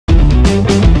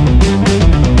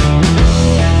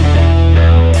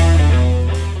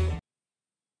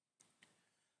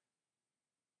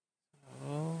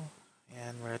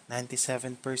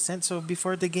27%. So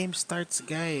before the game starts,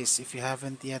 guys, if you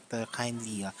haven't yet,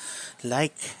 kindly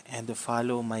like and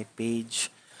follow my page,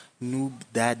 Noob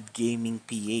Dad Gaming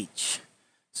PH.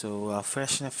 So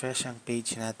fresh na fresh ang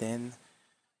page natin.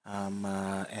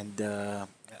 And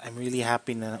I'm really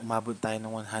happy na umabot tayo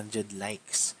ng 100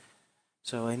 likes.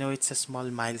 So I know it's a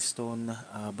small milestone,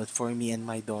 but for me and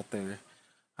my daughter,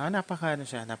 napaka ano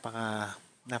siya,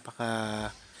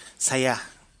 napaka saya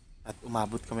at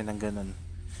umabot kami ng ganun.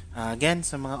 Again,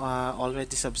 sa mga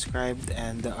already subscribed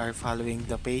and are following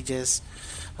the pages,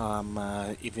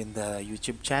 even the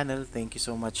YouTube channel, thank you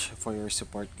so much for your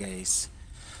support, guys.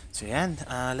 So yan,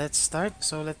 let's start.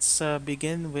 So let's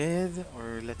begin with,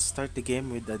 or let's start the game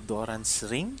with the Doran's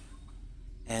Ring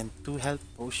and 2 health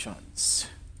potions.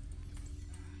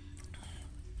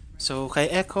 So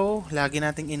kay Ekko, lagi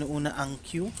nating inuuna ang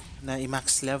Q na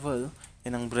i-max level.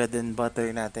 Yan ang bread and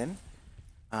butter natin.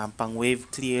 Pang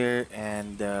wave clear,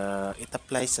 and it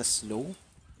applies as slow.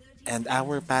 And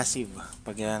our passive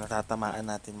pag natatamaan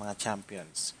natin mga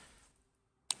champions.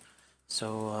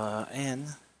 So,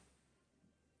 ayan.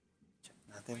 Check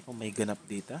natin kung may ganap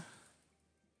dito.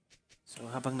 So,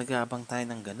 habang nag-aabang tayo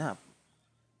ng ganap.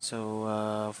 So,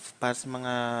 para sa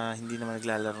mga hindi naman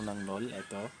naglalaro ng LoL,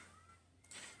 ito.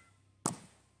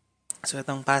 So,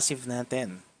 itong passive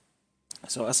natin.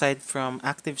 So, aside from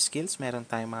active skills, meron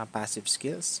tayong mga passive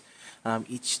skills.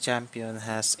 Each champion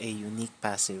has a unique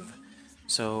passive.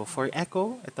 So, for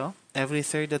Ekko, ito, every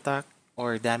third attack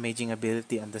or damaging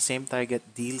ability on the same target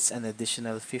deals an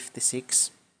additional 56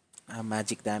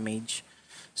 magic damage.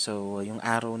 So, yung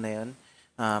arrow na yun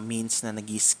means na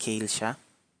nag-scale siya.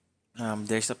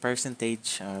 There's a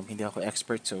percentage, hindi ako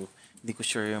expert, so hindi ko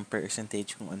sure yung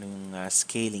percentage kung anong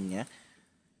scaling niya.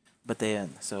 But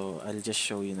ayan, so I'll just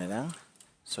show you na lang.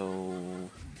 So,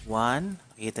 1,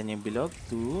 nakikita niyo yung bilog,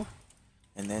 2,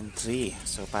 and then 3.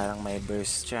 So, parang may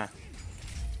burst siya.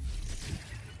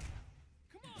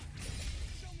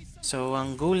 So,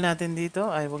 ang goal natin dito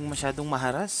ay huwag masyadong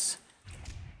maharas.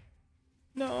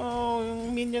 No,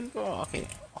 yung minion ko. Okay.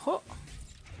 Oh.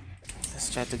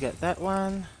 Let's try to get that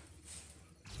one.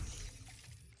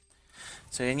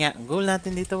 So, yun nga. Ang goal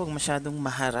natin dito, huwag masyadong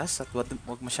maharas at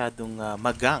huwag masyadong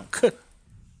magank.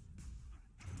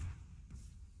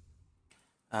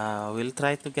 We'll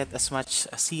try to get as much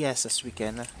CS as we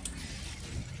can.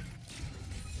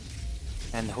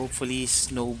 And hopefully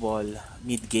snowball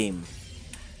mid-game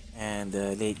and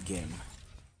late game.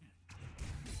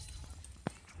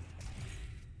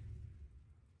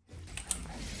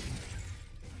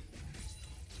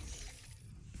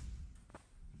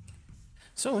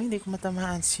 So, hindi ko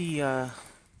matamaan si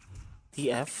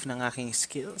TF ng aking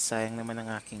skill. Sayang naman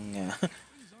ang aking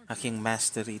aking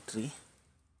mastery tree.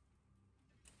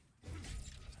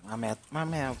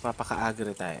 Mamaya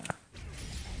papaka-agri tayo.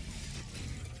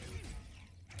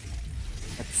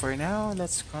 But for now,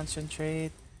 let's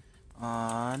concentrate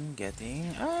on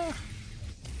getting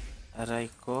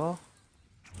aray ko.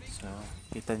 So,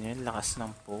 kita nyo yung lakas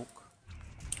ng poke.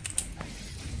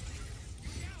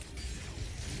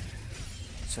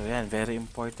 So yan, very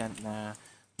important na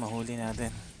mahuli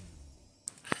natin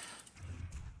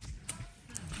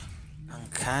ang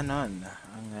cannon,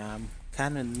 ang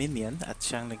cannon minion, at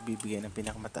siyang nagbibigay ng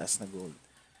pinakamataas na gold.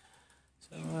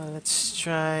 So let's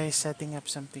try setting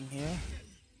up something here.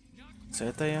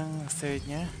 So ito yung third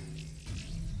niya.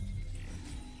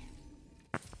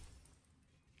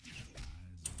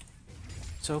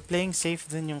 So playing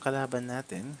safe din yung kalaban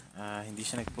natin. Hindi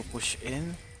siya nagpo-push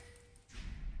in.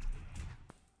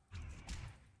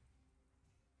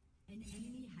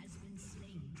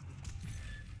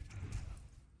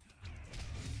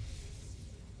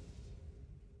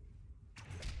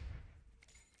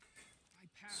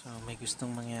 So, may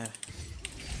gustong mangyari.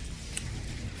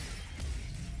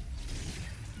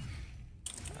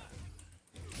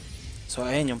 So,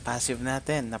 ayun yung passive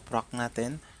natin, na-proc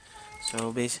natin.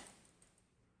 So,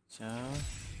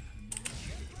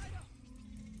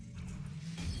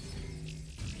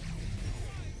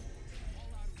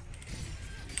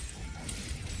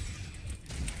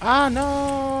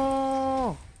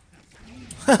 no!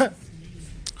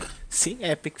 See,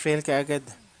 epic fail ka agad.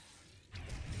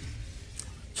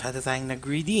 Masyado tayong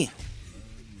na-greedy.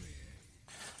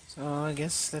 So, I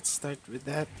guess let's start with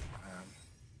that.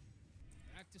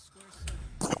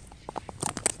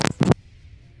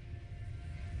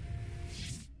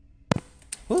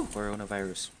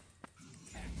 Coronavirus.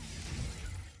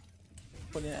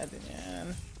 Kunin natin yan.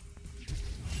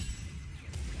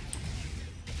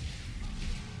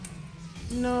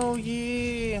 No,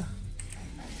 yeah!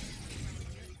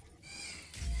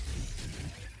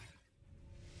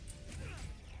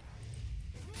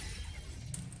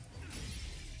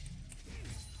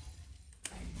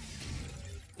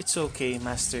 It's okay,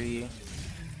 Master Yi.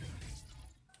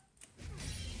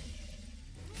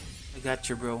 I got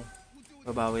you, bro.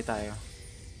 Babawi tayo.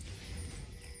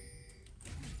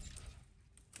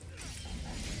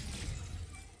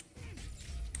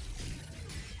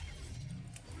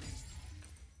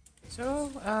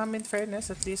 So, in fairness,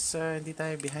 at least hindi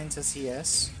tayo behind sa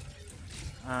CS.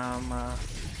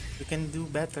 We can do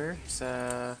better sa...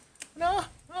 No!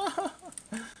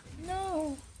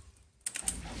 No!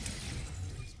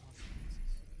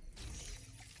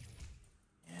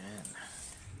 Yan.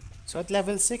 So at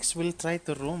level 6, we'll try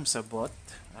to roam sa bot.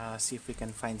 See if we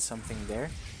can find something there.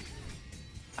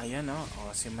 Ayan o.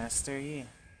 Oh, si Master Yi.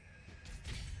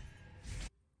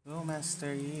 Go,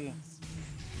 Master Yi.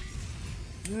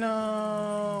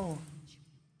 No!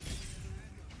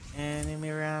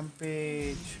 Enemy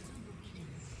rampage.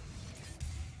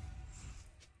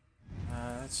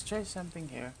 Let's try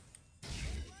something here.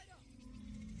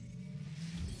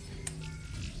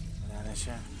 Wala na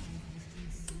siya.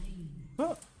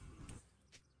 Oh!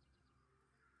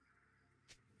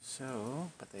 So,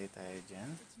 patay tayo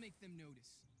dyan. Let's make them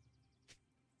notice.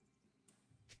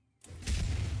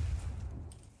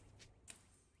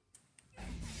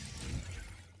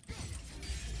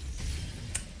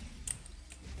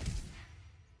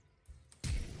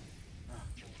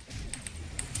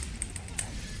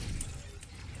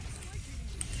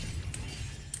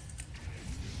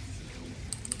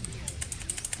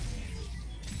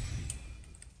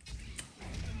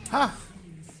 Ha!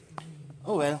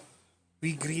 Oh well.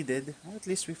 We greeded. At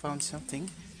least we found something.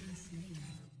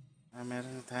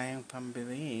 Meron na tayong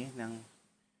pambili ng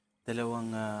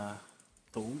dalawang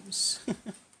tomes.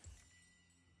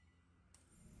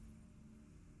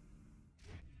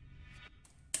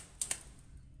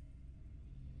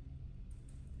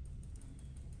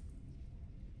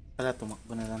 Pala,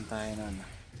 tumakbo na lang tayo nun.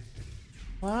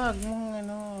 Wag mong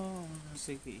ano.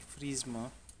 Sige, freeze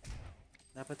mo.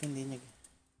 Dapat hindi niya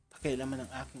pakialaman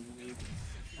ng aking wave.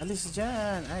 Alis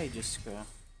dyan! Ay, Diyos ko.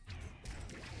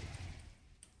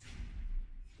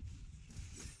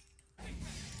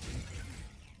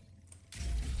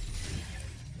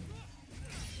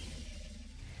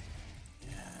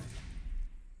 Yan.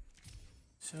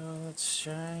 So, let's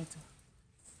try to...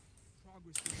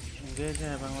 Ang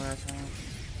ganda, habang wala siyang...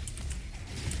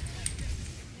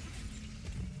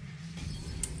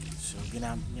 So,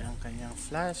 ginamit niya ang kanyang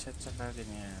flash at saka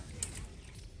ganyan.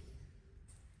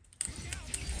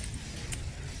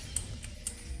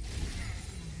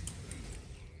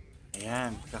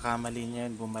 Ayan, kakamali niya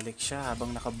yun, bumalik siya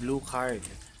habang naka-blue card.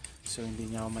 So,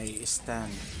 hindi niya ako may stand.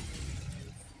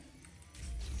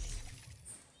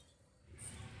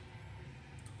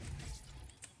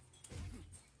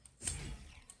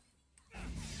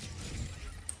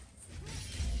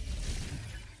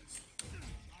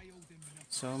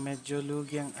 So, medyo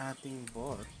lugi ang ating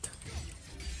bot.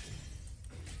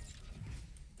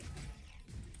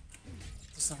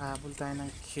 Tapos nakahabol tayo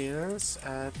ng kills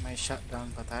at may shutdown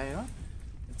pa tayo.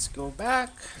 Let's go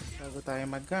back bago tayo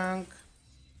mag-gank.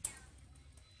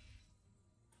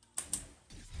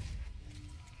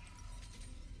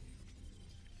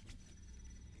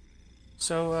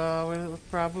 So, we'll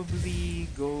probably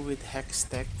go with Hex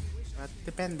Tech. But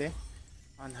depende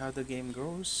on how the game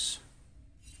goes.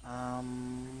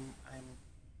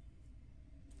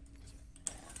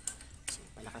 So,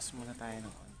 palakas muna tayo ng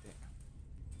konti.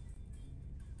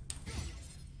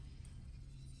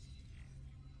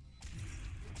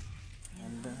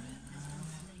 And,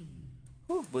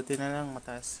 buti na lang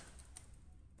mataas.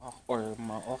 Or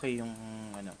okay yung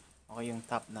ano, okay yung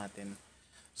top natin.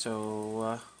 So,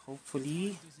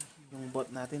 hopefully yung bot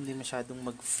natin hindi masyadong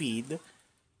mag-feed.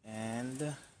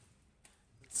 And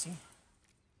let's see.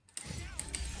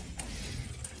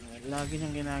 Lagi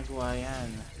niyang ginagawa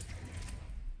yan.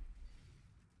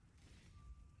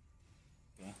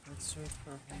 Okay, let's wait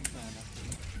for him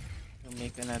to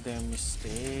make another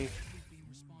mistake.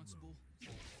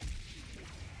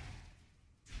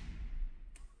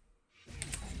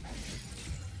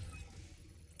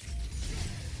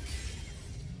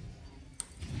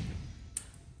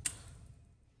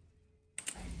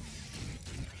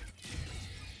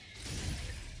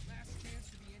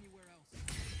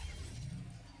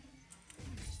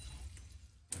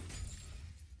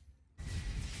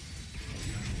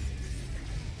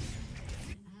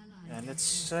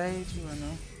 Let's try to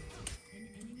ano.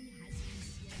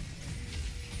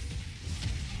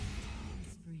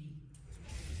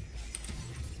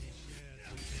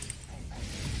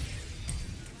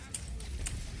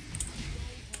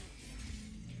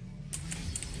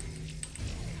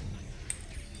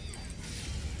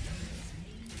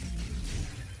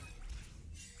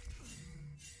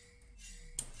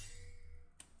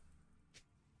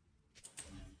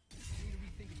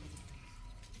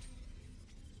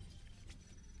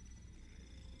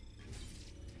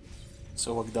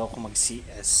 So, wag daw ako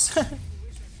mag-CS.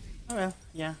 Oh well,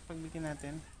 yeah, pagbigyan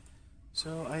natin.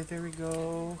 So, either we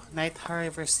go Night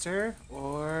Harvester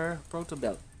or Proto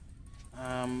Belt.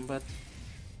 But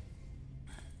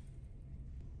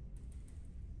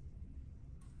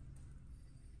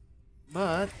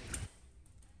But,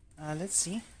 let's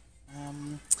see.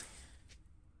 Um,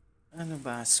 ano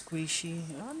ba? Squishy?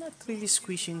 Not really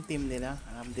squishy yung team nila.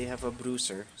 They have a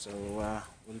bruiser. So,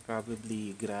 we'll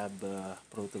probably grab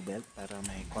Proto Belt para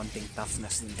may konting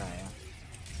toughness din tayo.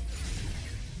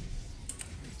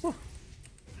 Whew.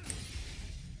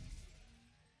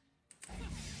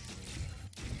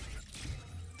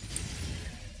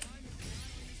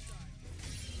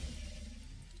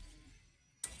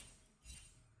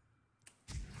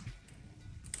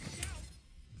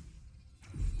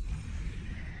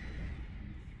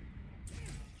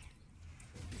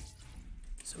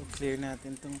 So, clear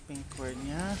natin tong pink ward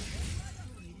niya.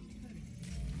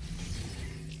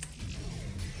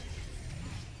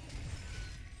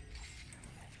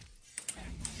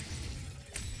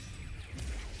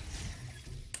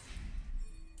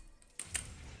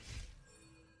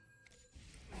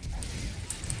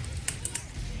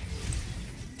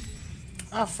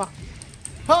 Ah, fuck.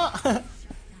 Ha!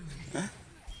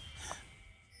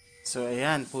 So,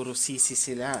 ayan. Puro CC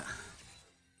sila.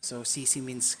 So, CC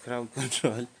means crowd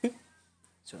control.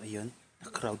 So, ayun.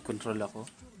 Na-crowd control ako.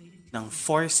 Ng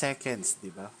 4 seconds,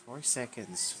 di ba? 4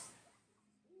 seconds.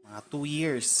 Mga 2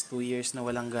 years. 2 years na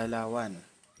walang galawan.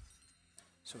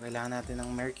 So, kailangan natin ng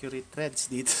Mercury Threads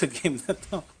dito sa game na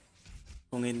to.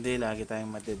 Kung hindi, lagi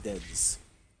tayong madededs.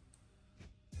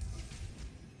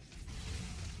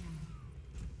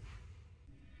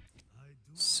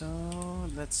 So,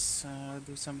 let's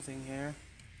do something here.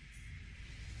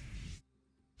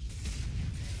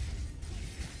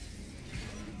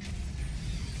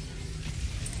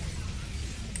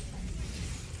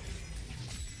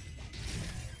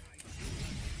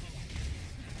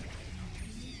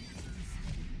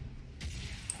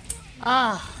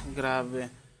 Ah, grabe.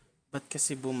 Ba't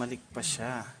kasi bumalik pa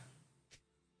siya?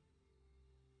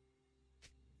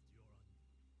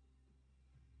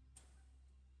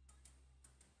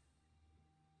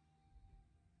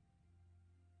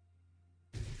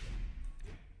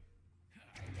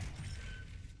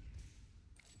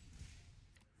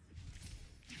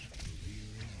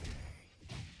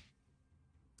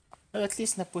 Well, at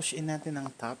least na-push in natin ang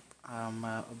top.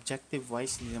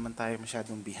 Objective-wise, hindi naman tayo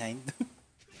masyadong behind.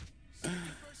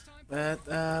 But,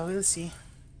 we'll see.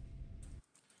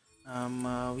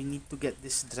 We need to get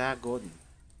this dragon.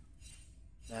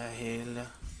 Dahil,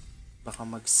 baka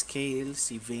mag-scale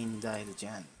si Vayne dahil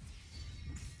dyan.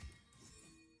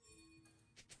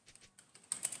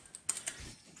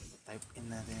 Type in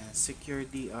natin secure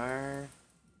DR.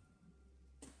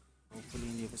 Hopefully,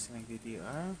 hindi pa sila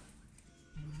nag-DR.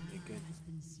 Okay, good.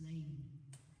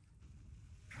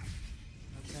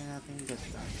 Try natin get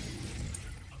that.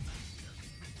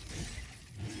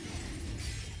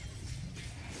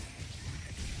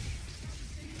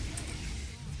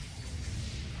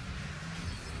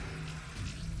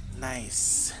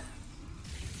 Nice.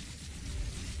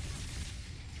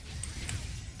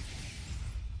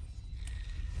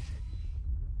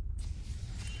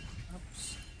 Oops.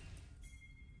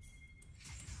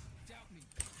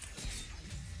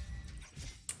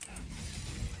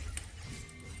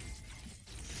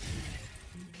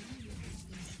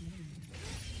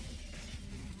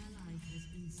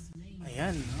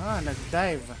 Ayan,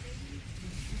 nag-dive.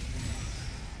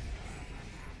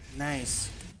 Nice.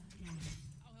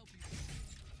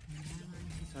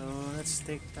 So, let's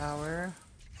take tower.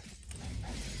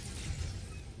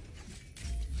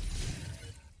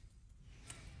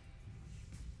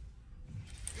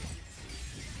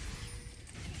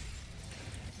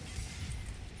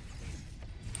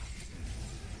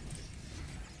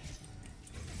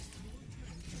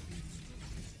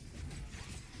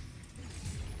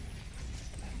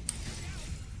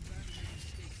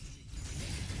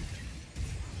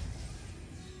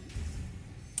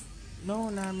 No,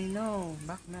 Nami, no.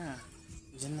 Back na.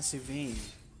 Diyan na si Vayne.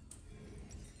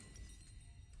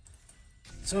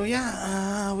 So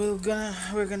yeah, we're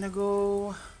gonna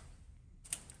go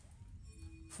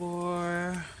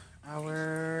for our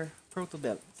Proto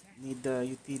Belt. Need the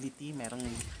utility. Merong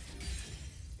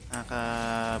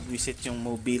naka-visit yung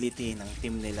mobility ng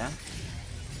team nila.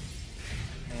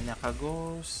 May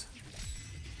naka-ghost.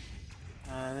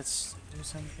 Let's do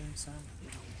something.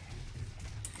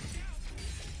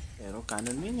 Pero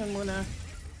cannon minion muna.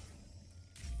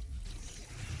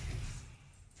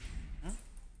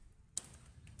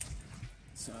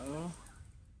 So,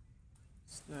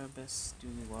 it's the best to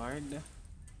ward.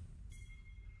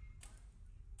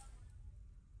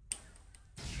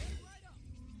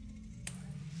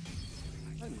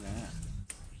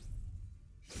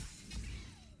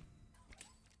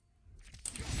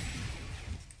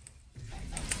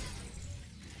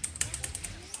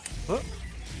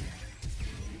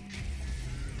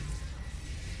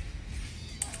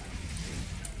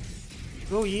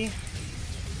 Go Yi.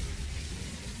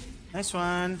 Nice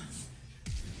one.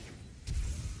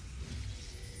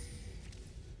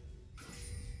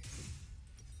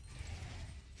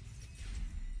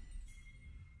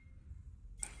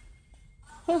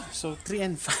 Oh, so 3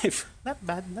 and 5. Not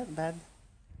bad, not bad.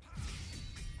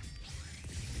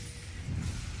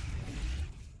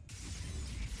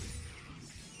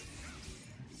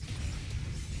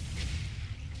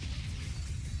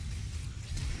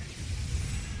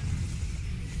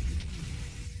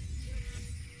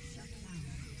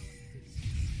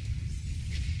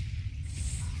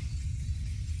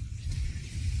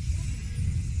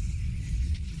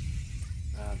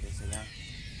 Grabe sila.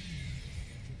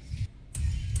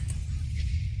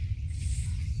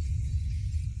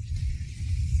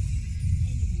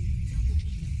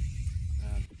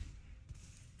 Grabe.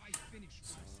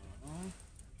 So,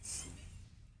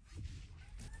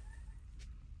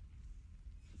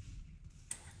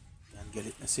 yan,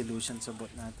 galit na si Lucian sa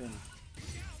bot natin.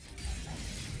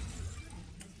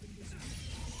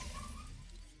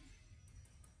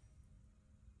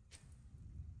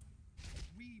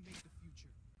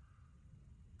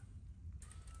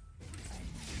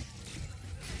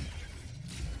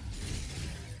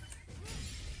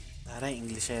 Taray,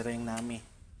 Englishera yung nami.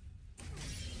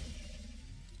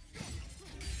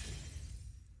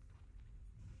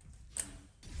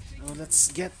 So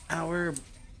let's get our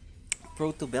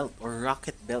Proto Belt or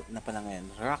Rocket Belt na pala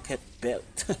ngayon. Rocket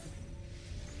Belt.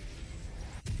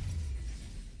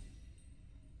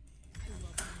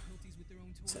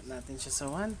 Set natin siya sa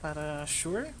 1 para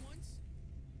sure.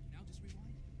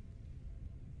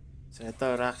 So ito,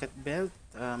 Rocket Belt,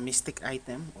 Mystic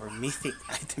item or Mythic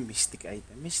item, Mystic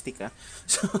item, Mystica.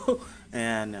 So,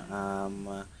 ayan,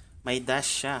 may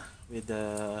dash siya with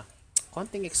a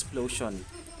konting explosion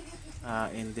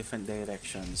in different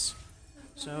directions.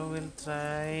 So we'll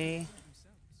try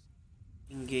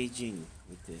engaging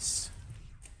with this.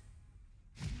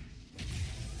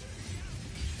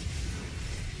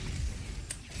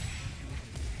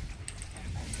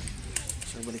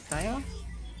 So balik tayo.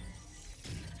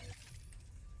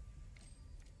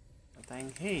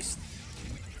 Tayong haste.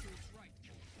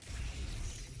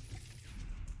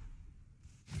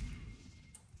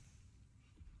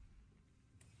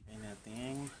 Ay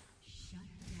nating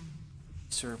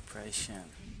surprise yan.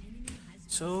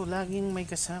 So laging may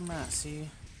kasama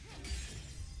si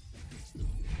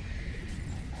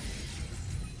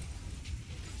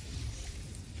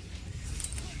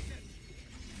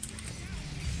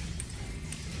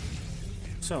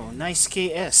so nice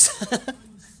KS.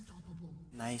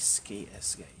 Nice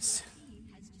KS, guys.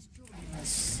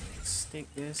 Let's take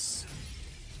this.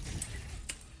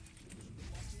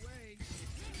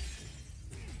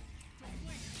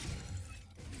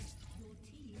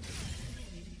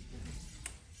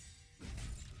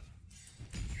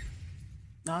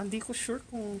 Hindi ko sure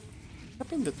kung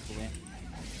napindot ko eh.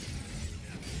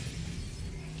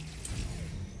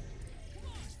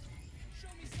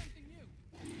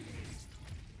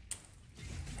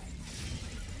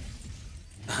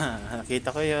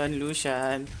 Nakita ko yun,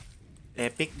 Lucian.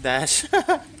 Epic dash.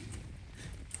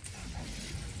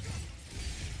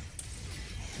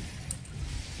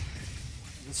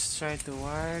 Let's try to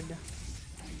ward.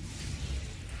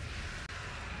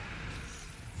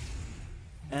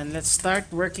 And let's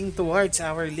start working towards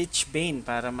our Lich Bane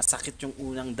para masakit yung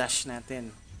unang dash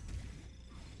natin.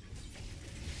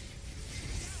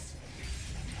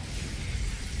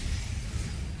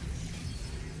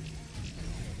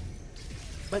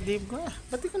 Ba't di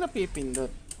ko napipindot?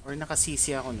 Or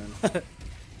nakasisi ako nun?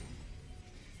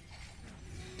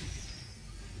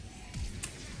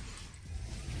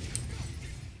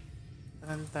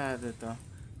 Tarantado to.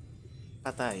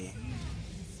 Patay.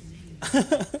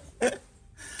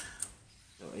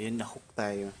 So, ayun, nahook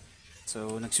tayo.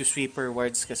 So, nagsusweeper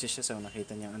wards kasi siya. So,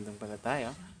 nakita niya andun pala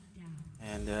tayo.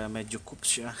 And medyo coop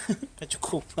siya. Medyo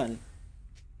coopan.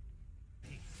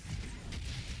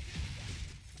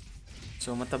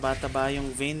 So mataba-taba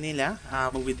yung Vayne nila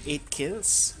with 8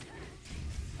 kills.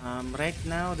 Right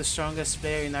now, the strongest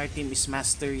player in our team is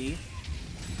Mastery.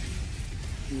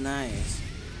 Nice.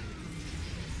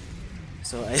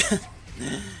 So, ayan.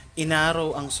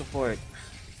 Inarrow ang support.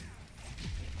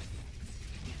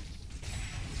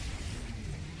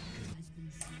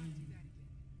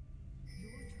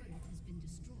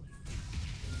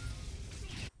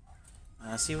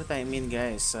 See what I mean,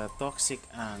 guys. Toxic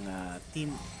ang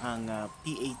team, ang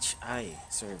PHI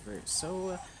server.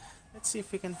 So let's see if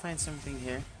we can find something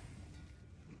here.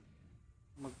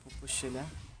 Magpupush sila.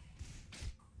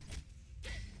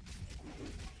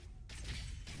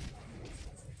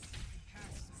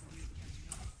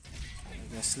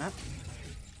 Guess not.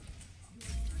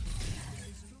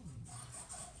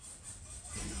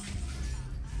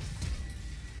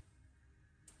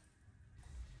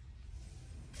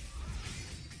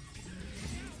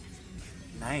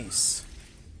 Nice.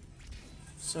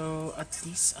 So, at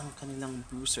least ang kanilang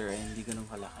bruiser ay hindi ganun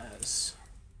kalakas.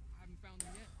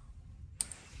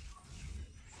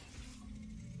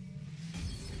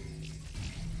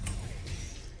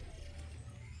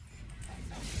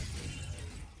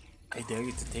 I dare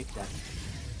you to take that.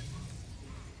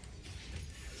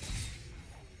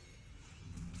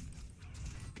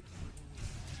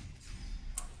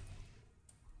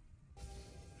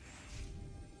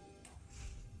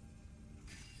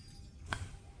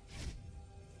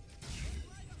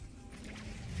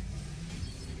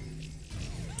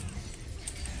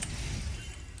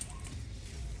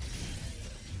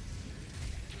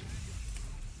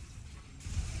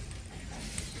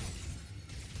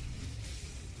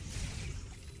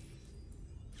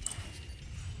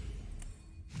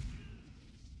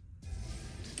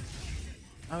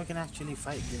 Now we can actually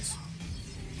fight this.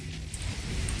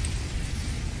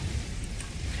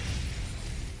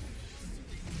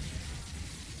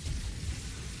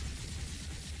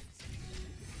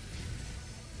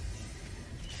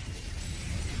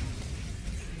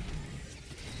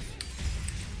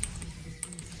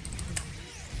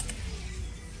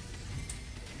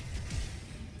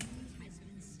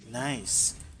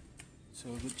 Nice.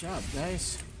 So good job,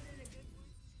 guys.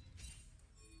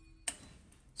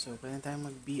 So pwede tayong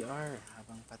mag-BR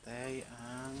habang patay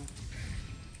ang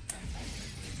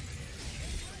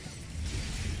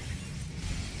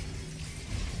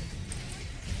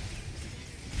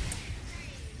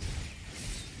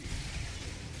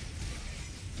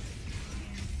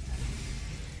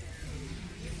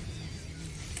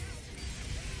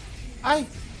ay!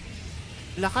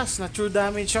 Lakas! Na true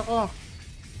damage ako!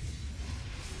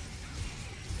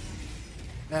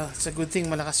 Well, it's a good thing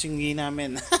malakas yung gi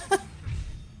namin.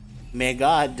 My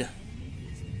God!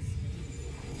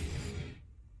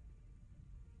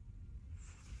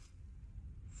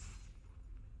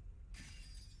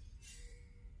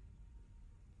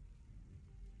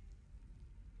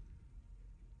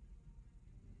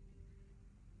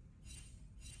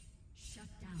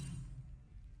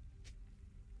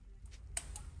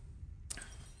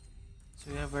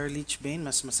 So we have our Leech Bane.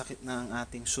 Mas masakit na ang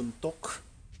ating suntok.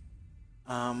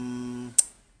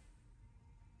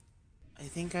 I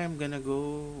think I'm gonna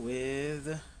go with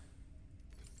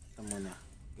ito muna.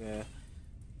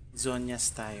 Zonias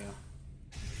tayo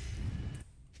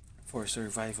for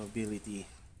survivability.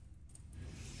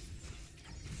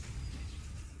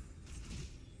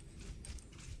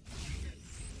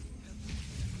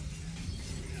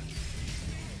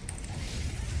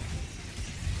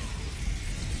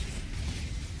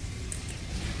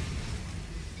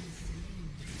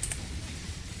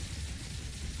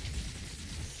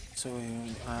 So yung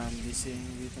this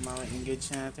dito ma-engage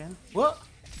natin. What?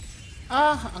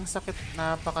 Ah, ang sakit,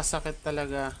 napakasakit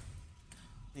talaga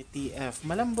ni TF.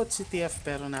 Malambot si TF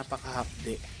pero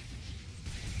napakahapde.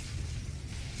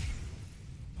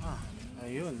 Ah,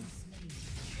 ayun.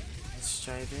 Let's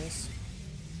try this.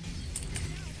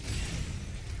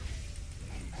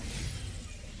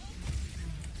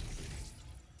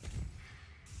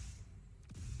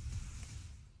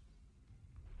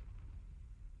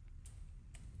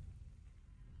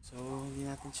 So, hindi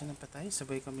natin siya napatay.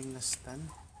 Sabay kaming na-stun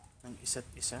ng isa't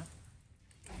isa.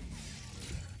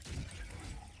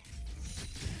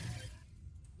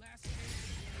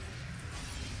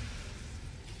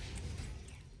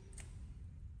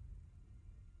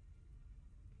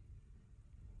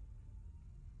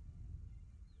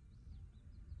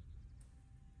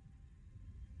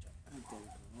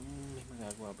 May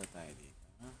magagawa ba tayo dito?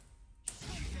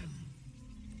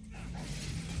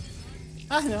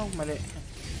 Ah, no, mali.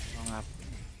 Oo nga.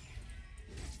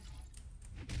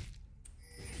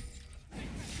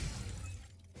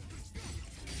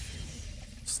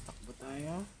 Takbo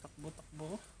tayo. Takbo.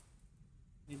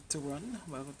 Need to run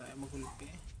bago tayo magulpi.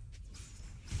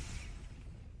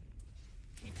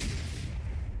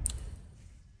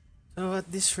 So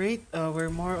at this rate,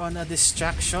 we're more on a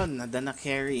distraction than a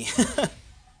carry.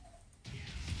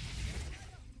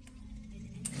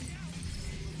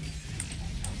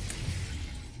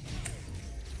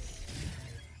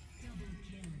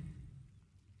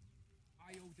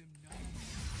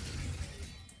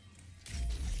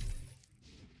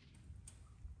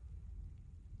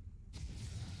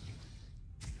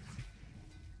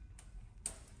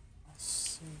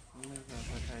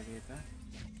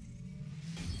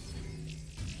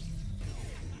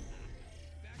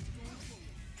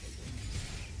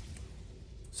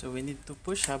 So we need to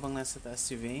push habang nasa taas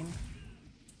si Vayne.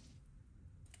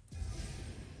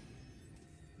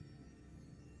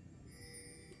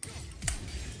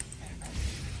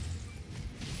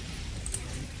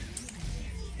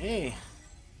 Hey,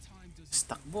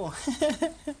 stuck mo.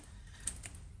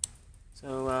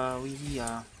 So we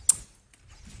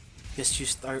just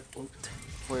used our ult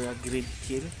for a grid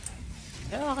kill.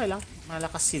 Yeah, okay lang.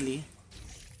 Malakas si Lee.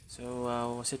 So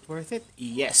was it worth it?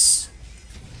 Yes.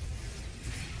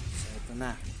 So ito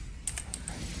na.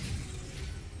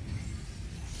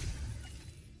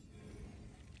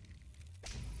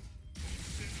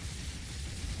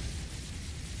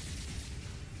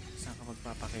 Saan ka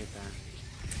magpapakita?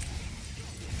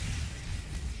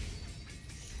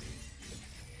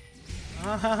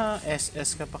 Ah,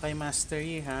 SS ka pa kay Master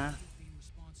Yi, ha?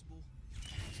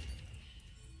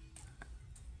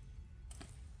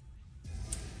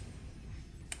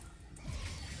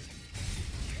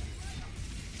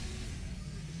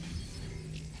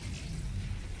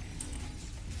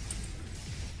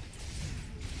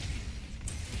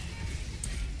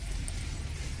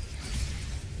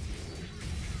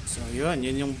 So yun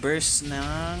yung burst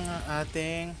ng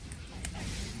ating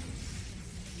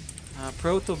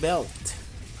Proto Belt.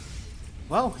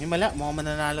 Wow, himala, mukhang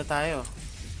mananalo tayo.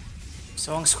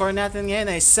 So ang score natin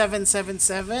ngayon ay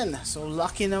 777. So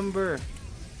lucky number.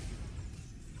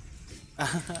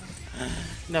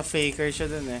 Na faker siya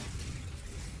dun eh.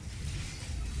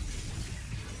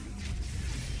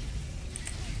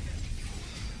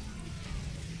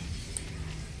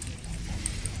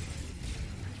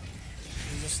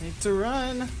 We just need to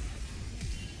run.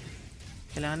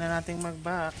 Kailangan na nating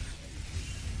mag-back.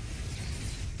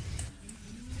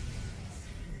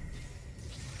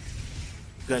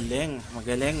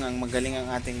 Magaling ang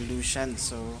ating Lucian.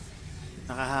 So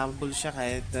nakahabol siya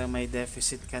kahit may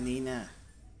deficit kanina.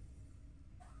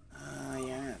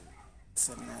 Ayan.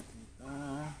 Saan natin ito?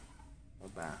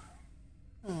 Baba.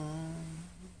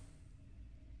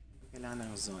 Kailangan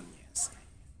ng zone. Yes.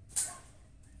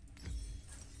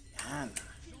 Yan.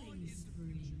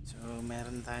 So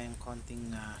meron tayong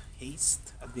konting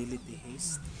haste. Ability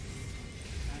haste.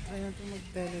 Try natin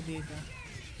mag-tele dito.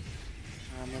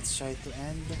 Let's try to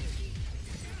end.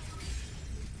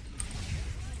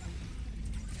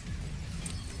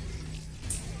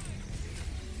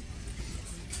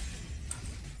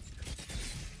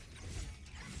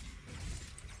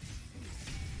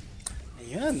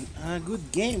 Ayan, good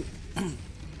game.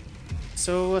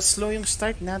 So slow yung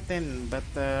start natin but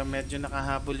medyo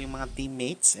nakahabol yung mga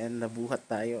teammates and nabuhat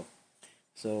tayo.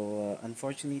 So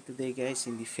unfortunately today guys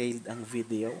hindi failed ang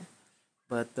video.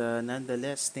 But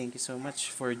nonetheless, thank you so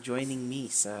much for joining me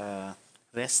sa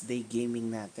rest day gaming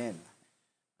natin.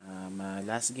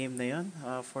 Last game na yon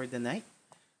for the night.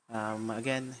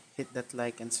 Again, hit that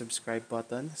like and subscribe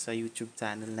button sa YouTube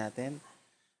channel natin.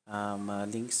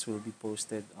 Links will be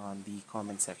posted on the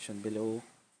comment section below.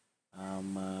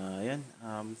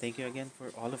 Thank you again for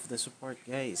all of the support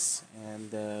guys.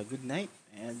 And good night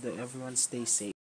and everyone stay safe.